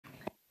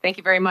Thank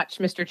you very much,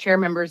 Mr. Chair,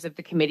 members of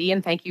the committee,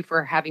 and thank you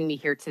for having me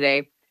here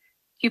today.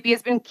 CUPE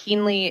has been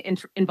keenly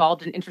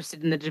involved and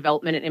interested in the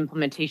development and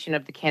implementation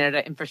of the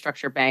Canada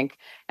Infrastructure Bank.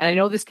 And I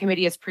know this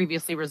committee has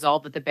previously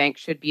resolved that the bank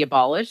should be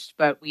abolished,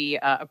 but we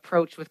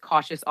approach with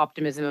cautious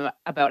optimism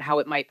about how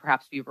it might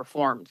perhaps be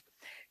reformed.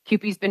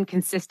 CUPE has been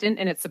consistent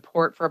in its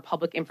support for a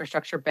public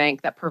infrastructure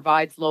bank that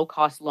provides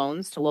low-cost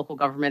loans to local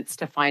governments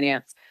to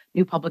finance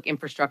new public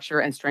infrastructure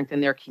and strengthen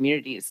their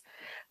communities.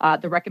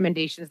 The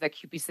recommendations that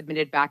CUPE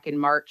submitted back in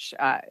March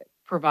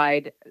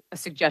provide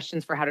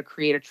suggestions for how to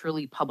create a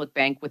truly public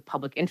bank with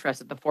public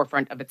interest at the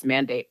forefront of its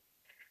mandate.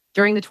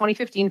 During the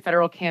 2015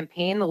 federal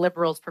campaign, the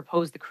Liberals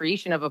proposed the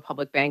creation of a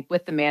public bank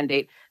with the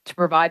mandate to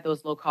provide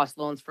those low-cost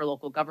loans for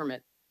local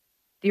government.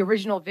 The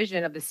original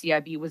vision of the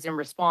CIB was in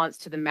response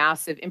to the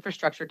massive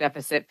infrastructure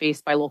deficit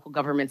faced by local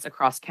governments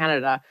across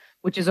Canada,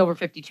 which is over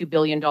 $52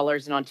 billion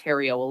in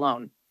Ontario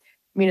alone.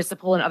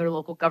 Municipal and other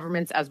local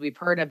governments, as we've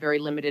heard, have very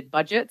limited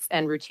budgets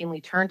and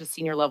routinely turn to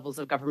senior levels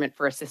of government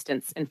for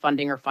assistance in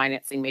funding or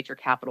financing major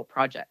capital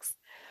projects.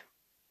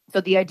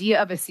 So the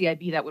idea of a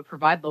CIB that would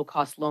provide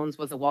low-cost loans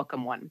was a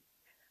welcome one.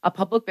 A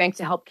public bank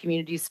to help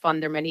communities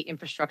fund their many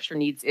infrastructure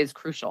needs is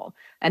crucial.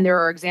 And there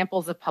are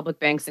examples of public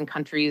banks in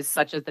countries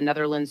such as the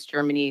Netherlands,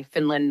 Germany,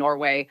 Finland,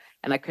 Norway,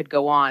 and I could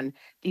go on.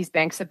 These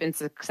banks have been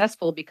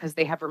successful because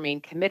they have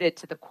remained committed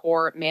to the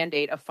core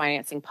mandate of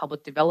financing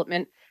public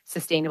development,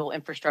 sustainable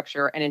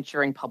infrastructure, and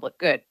ensuring public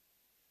good.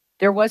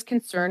 There was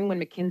concern when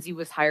McKinsey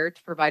was hired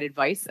to provide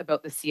advice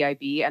about the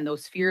CIB, and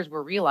those fears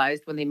were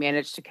realized when they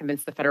managed to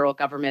convince the federal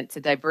government to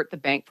divert the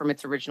bank from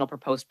its original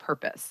proposed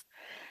purpose.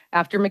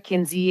 After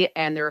McKinsey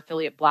and their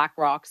affiliate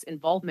BlackRock's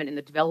involvement in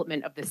the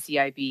development of the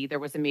CIB, there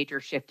was a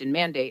major shift in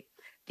mandate.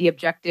 The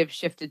objective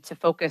shifted to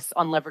focus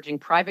on leveraging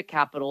private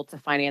capital to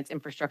finance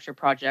infrastructure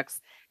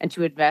projects and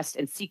to invest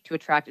and seek to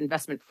attract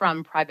investment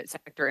from private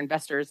sector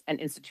investors and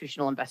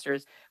institutional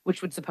investors,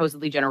 which would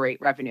supposedly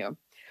generate revenue.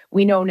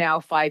 We know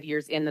now, 5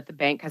 years in, that the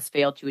bank has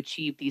failed to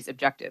achieve these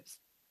objectives.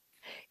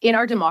 In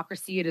our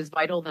democracy, it is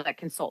vital that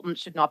consultants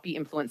should not be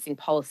influencing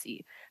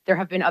policy. There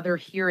have been other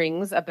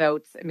hearings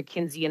about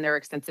McKinsey and their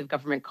extensive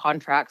government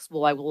contracts,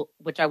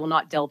 which I will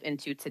not delve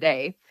into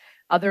today,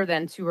 other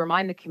than to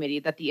remind the committee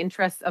that the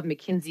interests of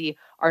McKinsey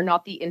are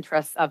not the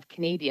interests of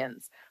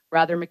Canadians.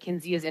 Rather,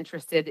 McKinsey is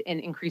interested in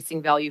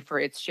increasing value for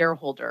its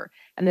shareholder.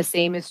 And the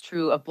same is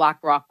true of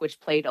BlackRock, which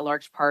played a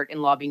large part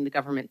in lobbying the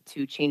government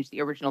to change the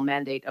original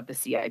mandate of the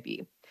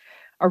CIB.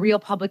 A real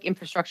public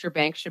infrastructure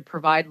bank should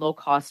provide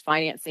low-cost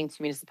financing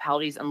to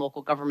municipalities and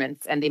local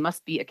governments, and they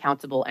must be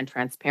accountable and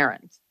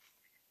transparent.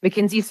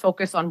 McKinsey's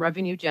focus on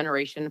revenue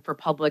generation for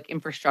public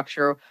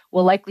infrastructure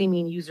will likely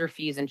mean user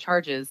fees and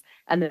charges,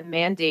 and the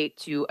mandate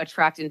to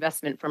attract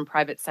investment from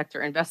private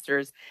sector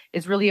investors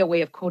is really a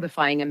way of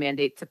codifying a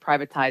mandate to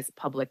privatize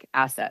public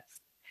assets.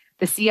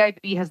 The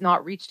CIB has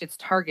not reached its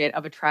target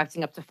of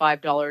attracting up to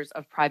 $5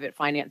 of private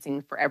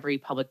financing for every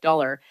public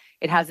dollar.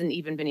 It hasn't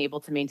even been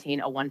able to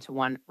maintain a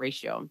one-to-one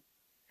ratio.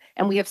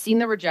 And we have seen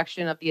the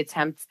rejection of the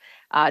attempts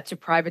to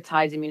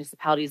privatize in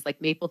municipalities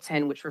like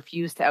Mapleton, which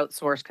refused to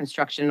outsource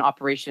construction and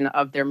operation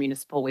of their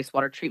municipal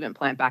wastewater treatment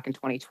plant back in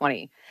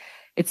 2020.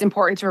 It's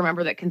important to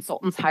remember that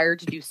consultants hired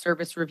to do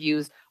service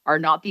reviews are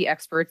not the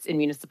experts in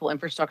municipal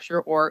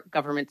infrastructure or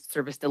government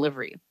service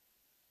delivery.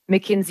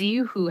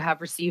 McKinsey, who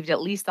have received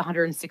at least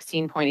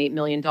 $116.8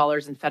 million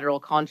in federal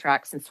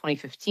contracts since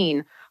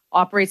 2015,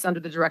 operates under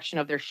the direction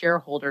of their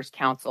shareholders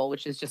council,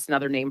 which is just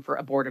another name for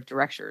a board of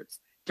directors,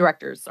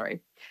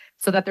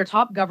 so that their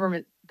top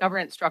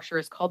governance structure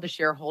is called the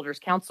shareholders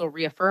council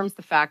reaffirms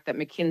the fact that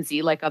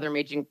McKinsey, like other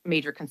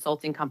major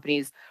consulting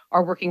companies,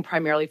 are working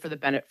primarily for the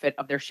benefit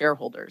of their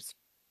shareholders.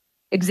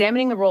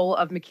 Examining the role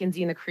of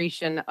McKinsey in the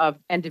creation of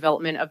and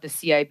development of the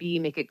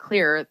CIB make it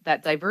clear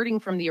that diverting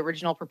from the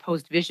original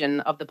proposed vision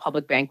of the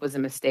public bank was a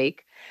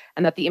mistake,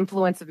 and that the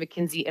influence of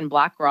McKinsey and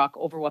BlackRock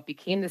over what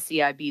became the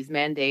CIB's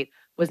mandate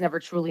was never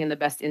truly in the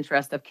best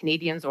interest of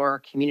Canadians or our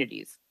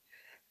communities.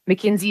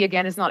 McKinsey,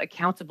 again, is not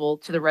accountable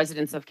to the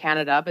residents of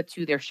Canada, but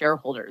to their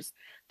shareholders.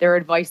 Their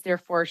advice,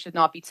 therefore, should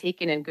not be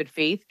taken in good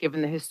faith,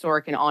 given the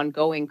historic and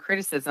ongoing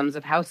criticisms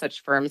of how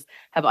such firms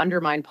have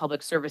undermined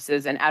public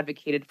services and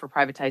advocated for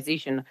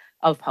privatization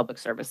of public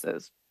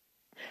services.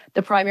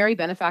 The primary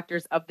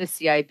benefactors of the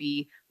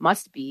CIB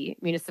must be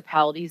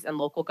municipalities and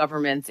local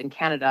governments in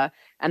Canada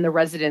and the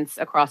residents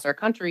across our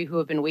country who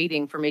have been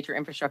waiting for major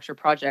infrastructure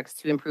projects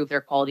to improve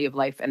their quality of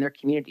life and their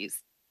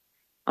communities.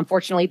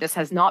 Unfortunately, this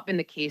has not been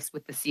the case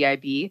with the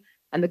CIB,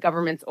 and the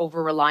government's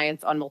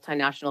over-reliance on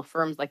multinational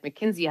firms like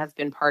McKinsey has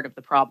been part of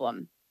the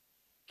problem.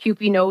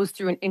 CUPE knows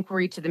through an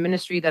inquiry to the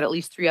ministry that at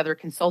least 3 other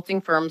consulting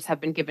firms have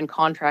been given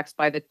contracts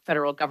by the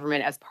federal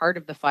government as part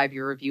of the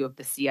 5-year review of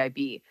the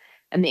CIB,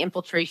 and the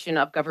infiltration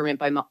of government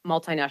by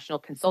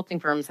multinational consulting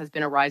firms has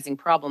been a rising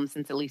problem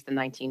since at least the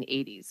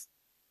 1980s.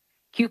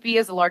 CUPE,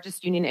 as the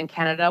largest union in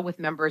Canada with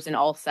members in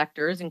all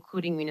sectors,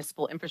 including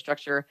municipal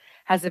infrastructure,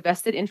 has a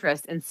vested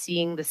interest in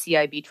seeing the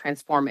CIB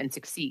transform and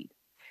succeed.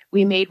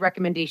 We made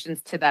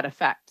recommendations to that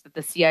effect, that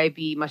the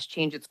CIB must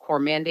change its core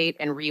mandate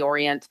and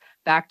reorient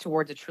back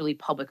towards a truly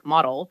public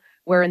model,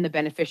 wherein the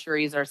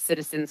beneficiaries are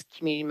citizens,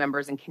 community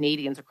members, and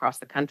Canadians across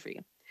the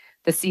country.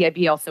 The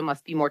CIB also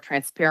must be more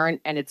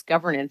transparent and its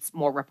governance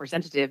more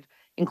representative,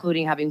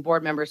 including having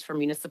board members from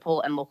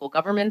municipal and local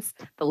governments,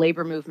 the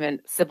labor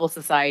movement, civil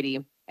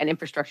society, and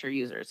infrastructure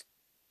users.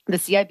 The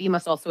CIB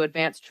must also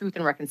advance truth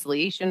and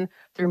reconciliation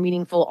through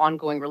meaningful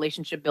ongoing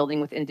relationship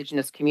building with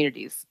Indigenous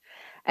communities,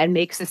 and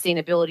make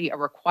sustainability a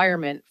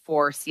requirement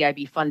for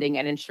CIB funding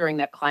and ensuring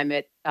that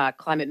climate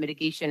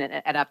mitigation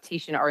and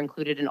adaptation are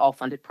included in all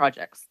funded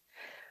projects.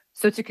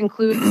 So to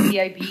conclude, the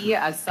CIB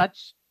as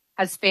such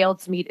has failed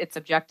to meet its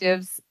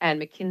objectives,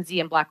 and McKinsey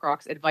and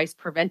BlackRock's advice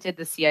prevented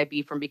the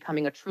CIB from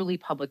becoming a truly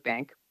public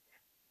bank.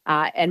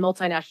 And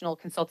multinational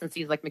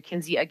consultancies like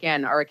McKinsey,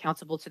 again, are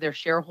accountable to their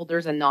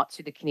shareholders and not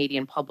to the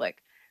Canadian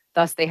public.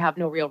 Thus, they have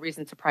no real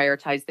reason to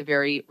prioritize the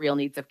very real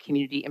needs of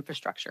community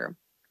infrastructure.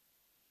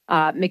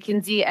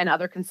 McKinsey and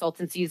other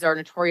consultancies are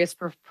notorious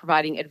for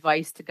providing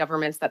advice to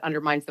governments that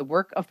undermines the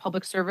work of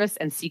public service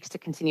and seeks to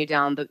continue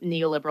down the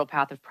neoliberal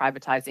path of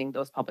privatizing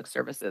those public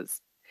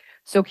services.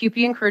 So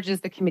CUPE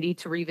encourages the committee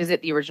to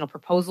revisit the original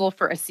proposal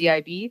for a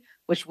CIB,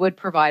 which would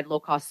provide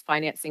low-cost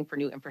financing for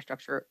new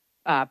infrastructure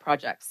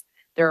projects.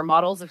 There are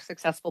models of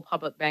successful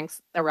public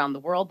banks around the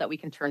world that we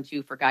can turn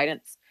to for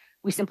guidance.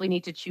 We simply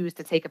need to choose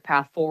to take a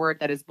path forward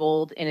that is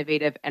bold,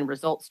 innovative, and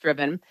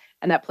results-driven,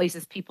 and that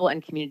places people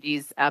and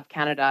communities of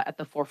Canada at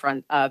the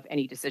forefront of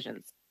any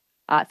decisions.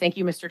 Thank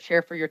you, Mr.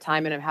 Chair, for your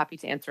time, and I'm happy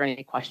to answer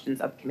any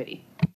questions of the committee.